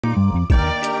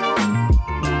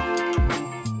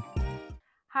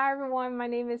Hi everyone, my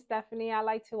name is Stephanie. I'd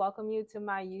like to welcome you to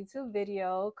my YouTube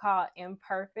video called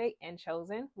Imperfect and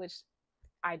Chosen, which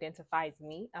identifies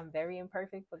me. I'm very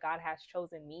imperfect, but God has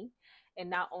chosen me. And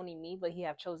not only me, but He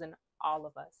have chosen all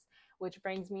of us. Which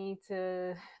brings me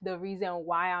to the reason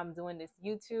why I'm doing this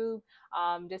YouTube.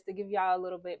 Just to give y'all a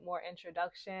little bit more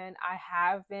introduction, I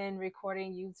have been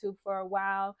recording YouTube for a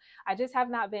while. I just have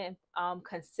not been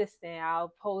consistent.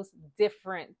 I'll post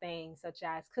different things such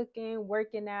as cooking,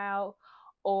 working out,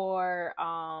 or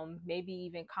maybe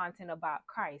even content about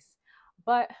Christ.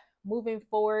 But moving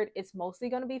forward, it's mostly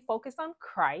going to be focused on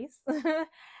Christ.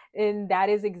 And that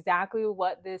is exactly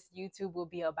what this YouTube will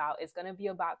be about. It's going to be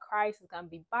about Christ. It's going to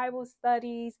be Bible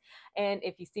studies. And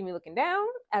if you see me looking down,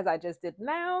 as I just did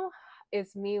now,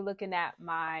 it's me looking at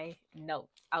my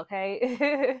notes.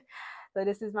 Okay. So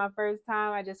this is my first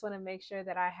time. I just want to make sure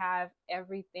that I have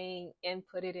everything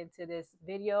inputted into this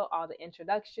video, all the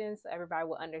introductions, so everybody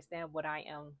will understand what I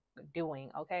am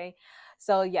doing. Okay.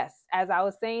 So yes, as I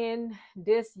was saying,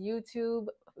 this YouTube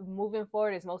moving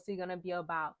forward is mostly going to be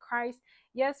about Christ.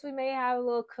 Yes, we may have a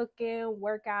little cooking,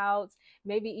 workouts,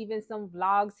 maybe even some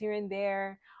vlogs here and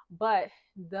there, but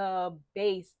the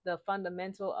base, the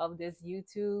fundamental of this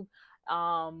YouTube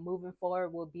moving forward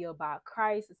will be about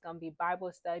Christ. It's going to be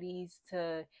Bible studies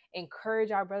to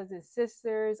encourage our brothers and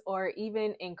sisters, or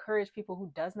even encourage people who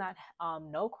does not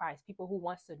know Christ, people who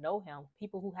wants to know Him,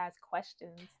 people who has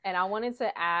questions. And I wanted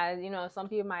to add, some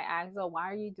people might ask, oh,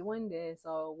 why are you doing this,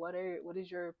 or what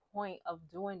is your point of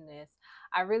doing this?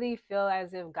 I really feel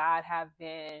as if God have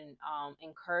been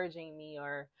encouraging me,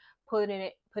 or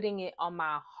putting it on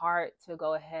my heart to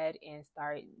go ahead and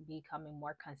start becoming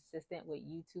more consistent with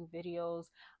YouTube videos,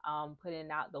 putting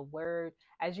out the word.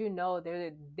 As you know,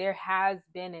 there has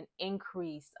been an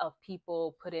increase of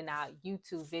people putting out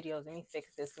YouTube videos. Let me fix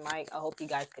this mic. I hope you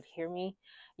guys could hear me.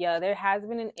 Yeah, there has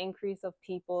been an increase of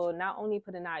people not only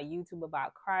putting out YouTube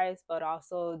about Christ, but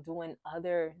also doing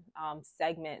other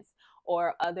segments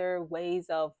or other ways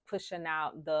of pushing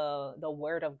out the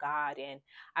word of God. And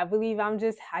I believe I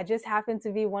just happen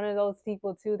to be one of those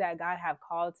people too that God have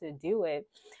called to do it.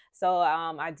 So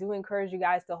I do encourage you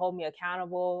guys to hold me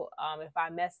accountable. If I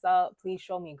mess up, please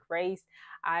show me grace.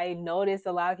 I notice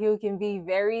a lot of people can be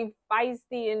very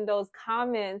feisty in those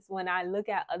comments. When I look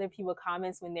at other people's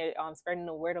comments when they're spreading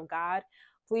the word of God,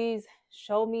 please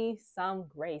show me some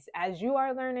grace. As you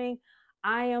are learning,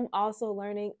 I am also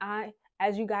learning.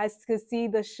 As you guys could see,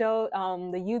 the show,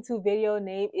 the YouTube video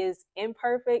name is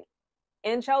Imperfect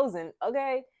and Chosen.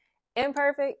 Okay,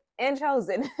 imperfect and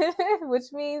chosen,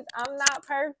 which means I'm not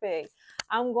perfect.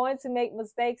 I'm going to make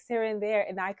mistakes here and there,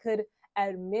 and I could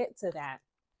admit to that.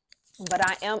 But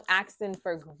I am asking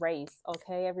for grace,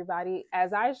 okay, everybody?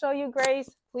 As I show you grace,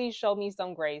 please show me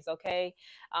some grace, okay?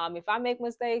 If I make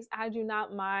mistakes, I do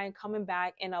not mind coming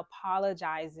back and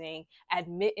apologizing,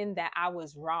 admitting that I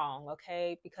was wrong,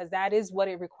 okay? Because that is what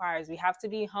it requires. We have to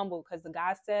be humble, because the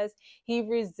God says He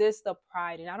resists the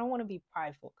pride, and I don't want to be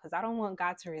prideful, because I don't want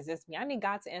God to resist me. I need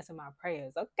God to answer my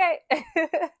prayers, okay?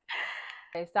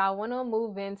 Okay, so I want to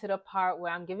move into the part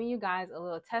where I'm giving you guys a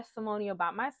little testimony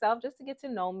about myself, just to get to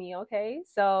know me, okay?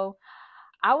 So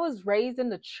I was raised in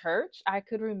the church. I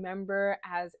could remember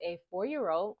as a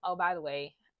 4-year-old. Oh, by the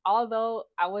way, although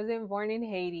I wasn't born in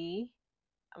Haiti,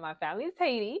 my family is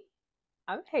Haiti.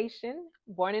 I'm Haitian,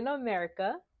 born in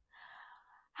America.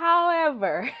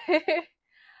 However,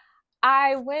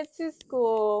 I went to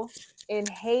school in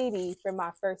Haiti for my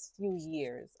first few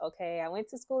years. Okay, I went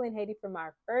to school in Haiti for my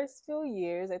first few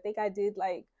years. I think I did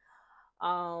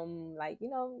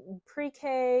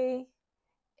pre-K,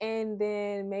 and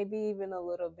then maybe even a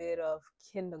little bit of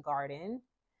kindergarten.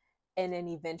 And then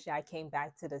eventually I came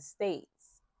back to the States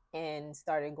and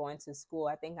started going to school.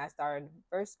 I think I started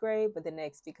first grade, but the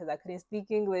next, because I couldn't speak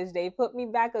English, they put me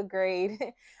back a grade.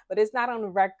 But it's not on the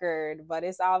record, but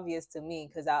it's obvious to me,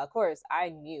 because of course I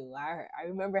knew. I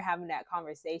remember having that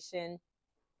conversation,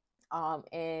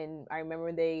 and I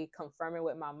remember they confirming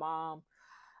with my mom,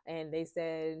 and they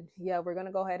said, yeah, we're going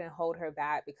to go ahead and hold her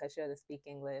back because she doesn't speak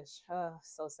English. Oh,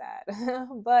 so sad.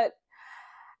 But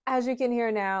as you can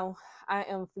hear now, I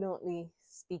am fluently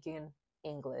speaking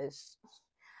English.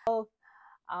 So,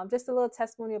 just a little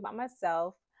testimony about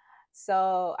myself.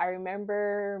 So I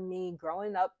remember me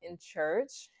growing up in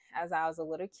church as I was a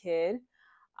little kid.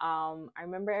 I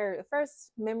remember the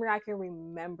first memory I can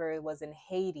remember was in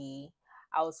Haiti.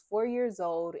 I was 4 years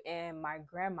old, and I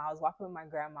was walking with my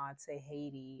grandma to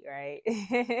Haiti, right?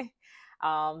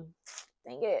 Dang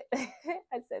it.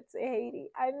 I said to Haiti.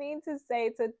 I mean to say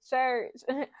to church.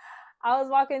 I was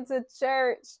walking to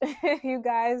church. You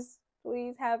guys,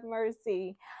 please have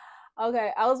mercy.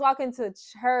 Okay, I was walking to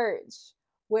church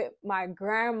with my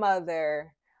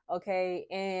grandmother. Okay,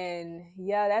 and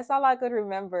yeah, that's all I could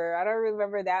remember. I don't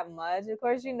remember that much. Of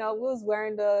course, I was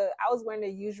wearing the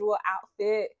usual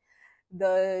outfit,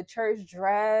 the church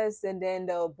dress, and then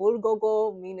the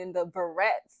bulgogo, meaning the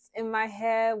barrettes in my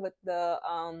head with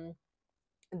the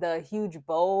huge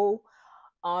bow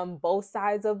on both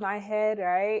sides of my head,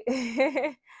 right?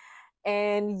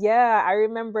 And yeah, I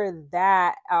remember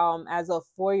that as a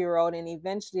 4 year old. And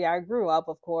eventually I grew up,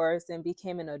 of course, and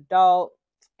became an adult.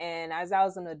 And as I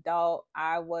was an adult,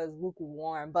 I was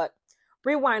lukewarm. But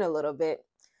rewind a little bit.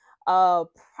 Uh,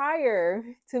 Prior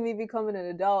to me becoming an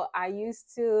adult, I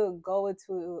used to go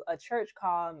to a church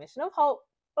called Mission of Hope.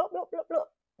 Bloop, bloop, bloop, bloop.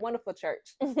 Wonderful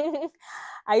church.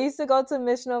 I used to go to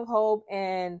Mission of Hope,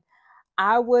 and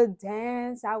I would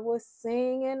dance, I would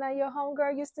sing, and your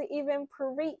homegirl used to even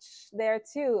preach there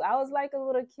too. I was like a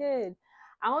little kid.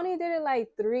 I only did it like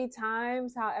 3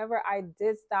 times. However, I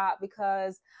did stop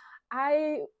because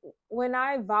I, when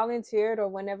I volunteered or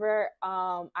whenever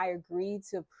I agreed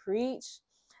to preach,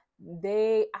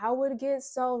 I would get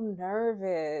so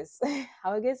nervous.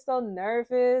 I would get so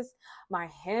nervous. My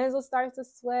hands would start to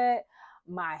sweat.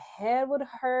 My head would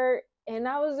hurt. And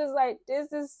I was just like,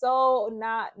 this is so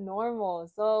not normal.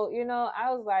 So,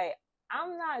 I was like,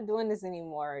 I'm not doing this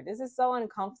anymore. This is so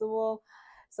uncomfortable.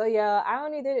 So, yeah, I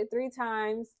only did it 3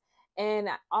 times. And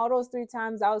all those 3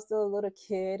 times, I was still a little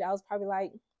kid. I was probably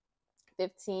like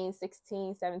 15,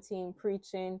 16, 17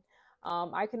 preaching.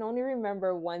 I can only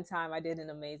remember one time I did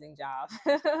an amazing job.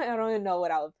 I don't even know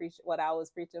what I was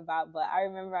preaching about, but I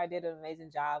remember I did an amazing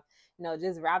job.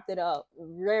 Just wrapped it up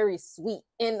very sweet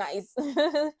and nice.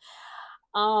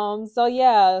 So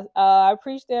yeah, I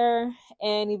preached there,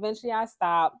 and eventually I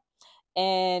stopped.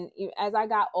 And as I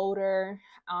got older,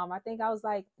 I think I was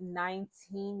like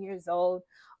 19 years old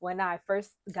when I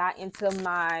first got into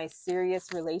my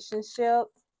serious relationship.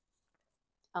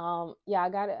 Yeah,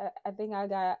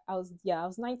 I was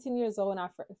 19 years old when I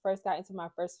first got into my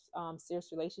first serious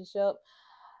relationship.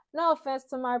 No offense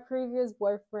to my previous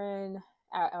boyfriend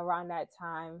around that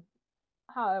time.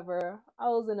 However, I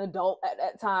was an adult at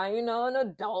that time, an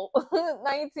adult.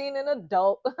 19, an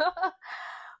adult.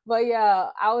 But yeah,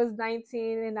 I was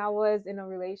 19 and I was in a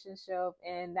relationship,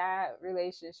 and that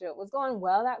relationship was going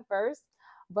well at first,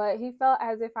 but he felt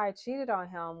as if I cheated on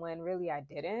him when really I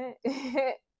didn't.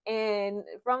 And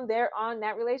from there on,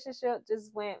 that relationship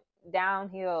just went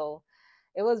downhill.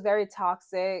 It was very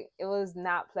toxic. It was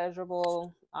not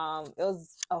pleasurable. It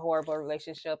was a horrible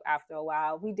relationship after a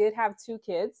while. We did have 2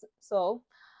 kids. So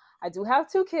I do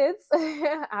have 2 kids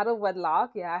out of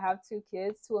wedlock. Yeah, I have 2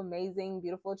 kids, 2 amazing,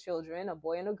 beautiful children, a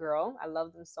boy and a girl. I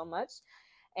love them so much.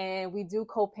 And we do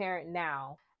co parent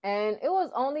now. And it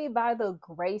was only by the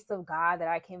grace of God that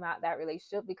I came out that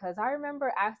relationship, because I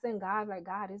remember asking God, like,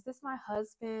 God, is this my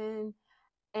husband?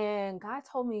 And God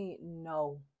told me,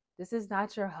 no, this is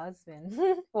not your husband.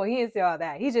 Well, he didn't say all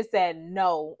that. He just said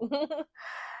no.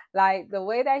 Like, the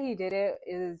way that he did it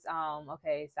is,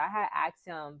 okay, so I had asked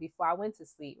him before I went to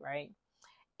sleep, right?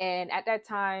 And at that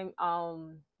time,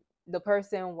 the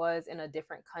person was in a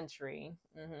different country.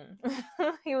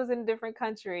 He was in a different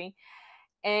country.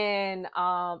 And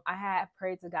I had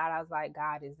prayed to God. I was like,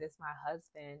 God, is this my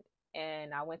husband?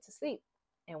 And I went to sleep.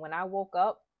 And when I woke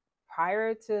up,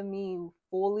 prior to me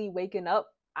fully waking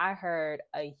up, I heard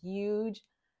a huge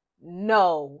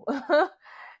no.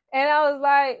 And I was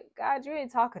like, God, you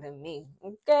ain't talking to me.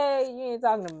 Okay. You ain't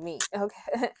talking to me.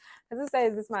 Okay. Because it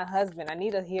says, this my husband. I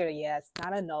need to hear a yes,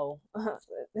 not a no.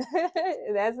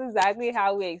 That's exactly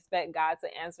how we expect God to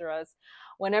answer us.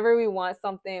 Whenever we want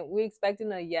something, we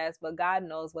expecting a yes, but God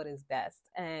knows what is best.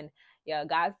 And yeah,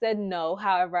 God said no.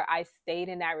 However, I stayed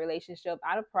in that relationship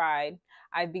out of pride.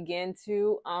 I began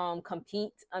to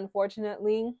compete,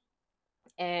 unfortunately.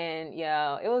 And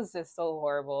yeah, it was just so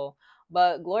horrible.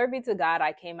 But glory be to God,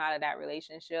 I came out of that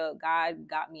relationship. God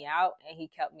got me out, and he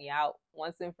kept me out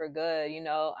once and for good.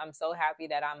 I'm so happy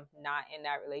that I'm not in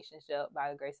that relationship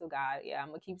by the grace of God. Yeah, I'm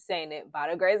going to keep saying it, by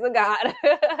the grace of God.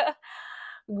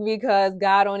 Because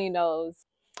God only knows.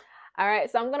 All right,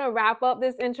 so I'm going to wrap up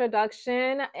this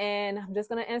introduction, and I'm just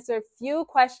going to answer a few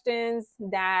questions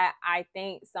that I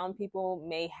think some people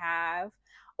may have.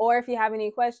 Or if you have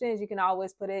any questions, you can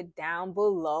always put it down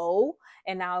below,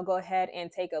 and I'll go ahead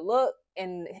and take a look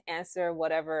and answer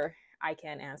whatever I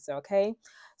can answer, okay?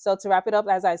 So to wrap it up,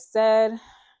 as I said,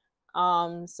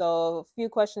 so a few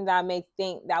questions I would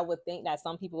think that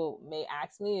some people may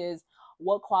ask me is,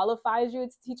 what qualifies you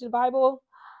to teach the Bible?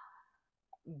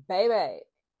 Baby,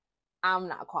 I'm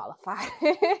not qualified.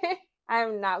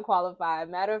 I'm not qualified.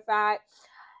 Matter of fact,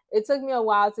 it took me a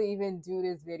while to even do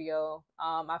this video.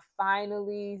 I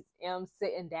finally am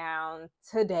sitting down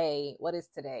today. What is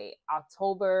today?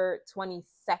 October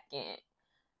 22nd.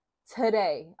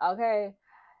 Today, okay,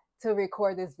 to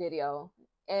record this video.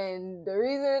 And the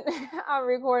reason I'm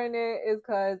recording it is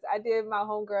because I did my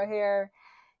homegirl hair.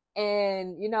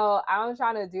 And, you know, I'm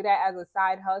trying to do that as a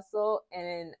side hustle.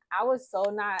 And I was so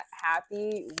not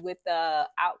happy with the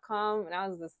outcome. And I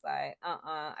was just like,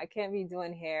 I can't be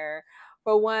doing hair.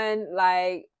 For one,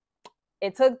 like,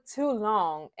 it took too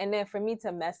long. And then for me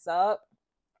to mess up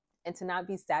and to not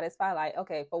be satisfied, like,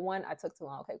 okay, for one, I took too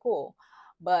long. Okay, cool.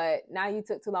 But now you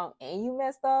took too long and you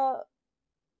messed up.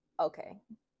 Okay,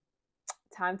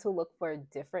 time to look for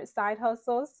different side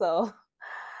hustles. So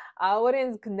I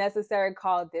wouldn't necessarily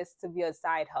call this to be a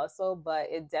side hustle, but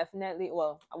it definitely,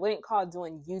 well, I wouldn't call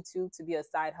doing YouTube to be a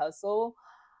side hustle.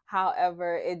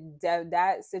 However,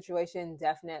 that situation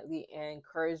definitely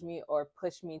encouraged me or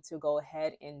pushed me to go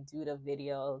ahead and do the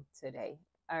video today.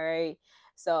 All right.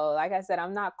 So, like I said,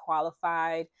 I'm not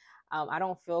qualified. I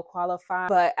don't feel qualified,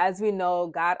 but as we know,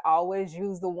 God always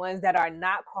used the ones that are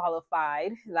not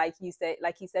qualified. Like he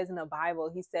says in the Bible,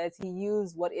 he says he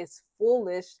used what is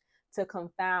foolish to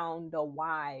confound the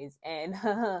wise, and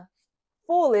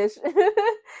foolish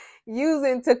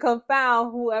using to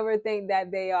confound whoever think that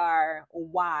they are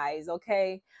wise.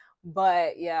 Okay,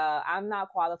 but yeah, I'm not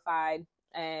qualified,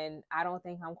 and I don't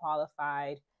think I'm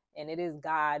qualified. And it is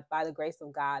God, by the grace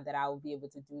of God, that I will be able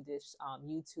to do this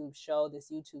YouTube show, this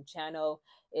YouTube channel.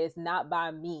 It's not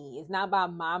by me. It's not by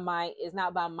my might. It's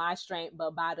not by my strength,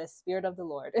 but by the Spirit of the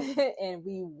Lord. And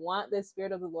we want the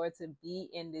Spirit of the Lord to be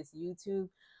in this YouTube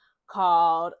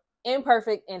called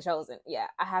Imperfect and Chosen. Yeah,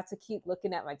 I have to keep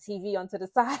looking at my TV onto the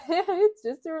side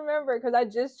just to remember, because I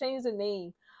just changed the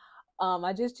name.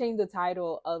 I just changed the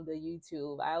title of the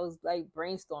YouTube. I was like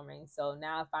brainstorming. So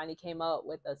now I finally came up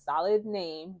with a solid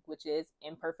name, which is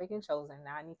Imperfect and Chosen.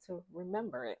 Now I need to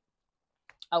remember it.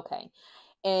 Okay.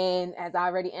 And as I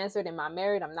already answered, am I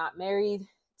married? I'm not married.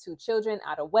 2 children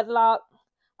out of wedlock.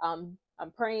 I'm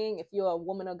praying. If you're a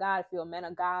woman of God, if you're a man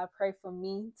of God, pray for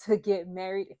me to get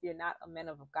married. If you're not a man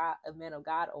of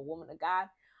God or woman of God,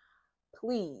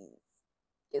 please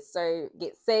get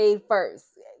saved first.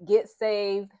 Get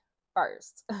saved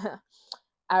first.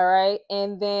 All right.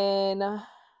 And then,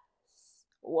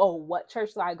 what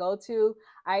church do I go to?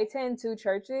 I attend 2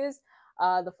 churches.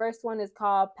 The first one is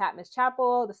called Patmos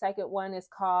Chapel. The second one is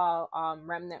called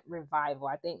Remnant Revival.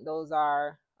 I think those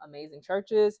are amazing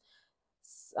churches.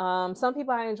 Some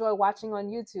people I enjoy watching on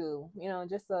YouTube, you know,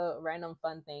 just a random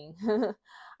fun thing.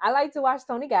 I like to watch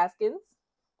Tony Gaskins.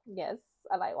 Yes,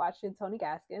 I like watching Tony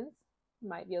Gaskins.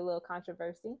 Might be a little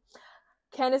controversy.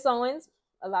 Candace Owens,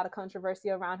 a lot of controversy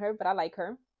around her, but I like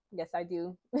her. Yes, I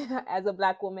do. As a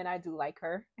Black woman, I do like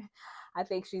her. I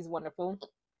think she's wonderful.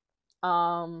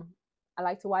 I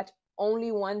like to watch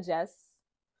Only One Jess.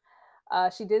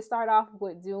 She did start off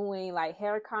with doing like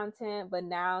hair content, but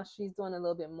now she's doing a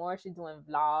little bit more. She's doing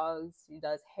vlogs. She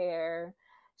does hair.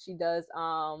 She does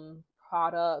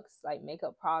products, like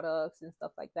makeup products and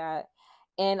stuff like that.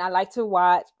 And I like to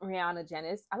watch Rihanna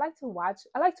Janice. I like to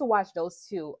watch those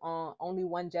two. Only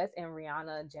One Jess and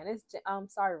Rihanna Janice.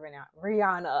 Sorry,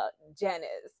 Rihanna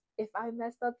Janice. If I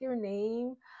messed up your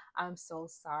name, I'm so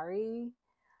sorry.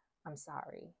 I'm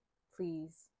sorry.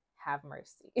 Please have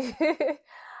mercy.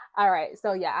 All right.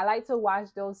 So yeah, I like to watch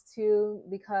those two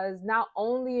because not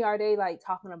only are they like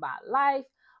talking about life,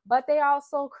 but they are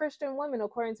also Christian women,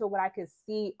 according to what I could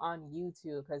see on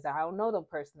YouTube, because I don't know them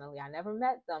personally. I never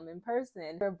met them in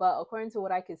person. But according to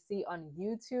what I could see on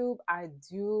YouTube, I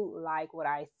do like what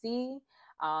I see.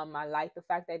 I like the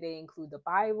fact that they include the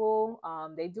Bible.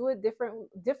 They do it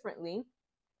differently.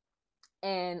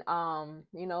 And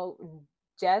you know,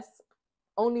 Jess,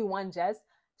 Only One Jess,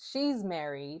 she's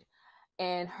married,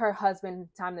 and her husband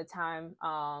time to time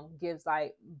gives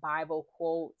like Bible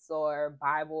quotes or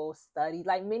Bible study,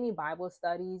 like mini Bible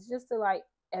studies, just to like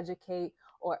educate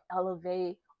or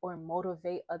elevate or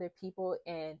motivate other people.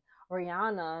 And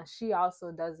Rihanna, she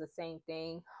also does the same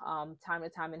thing time to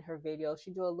time in her videos.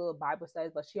 She do a little Bible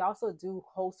studies, but she also do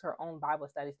host her own Bible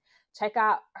studies. Check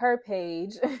out her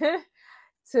page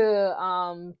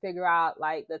to figure out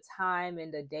like the time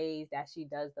and the days that she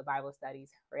does the Bible studies.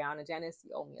 Rihanna Janice,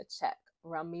 you owe me a check.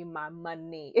 Run me my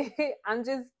money. I'm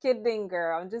just kidding,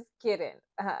 girl. I'm just kidding.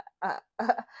 All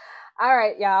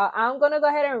right, y'all. I'm going to go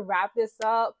ahead and wrap this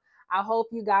up. I hope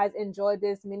you guys enjoyed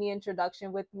this mini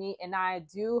introduction with me. And I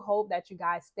do hope that you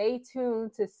guys stay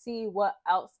tuned to see what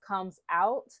else comes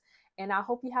out. And I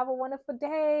hope you have a wonderful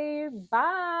day.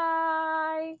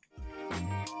 Bye.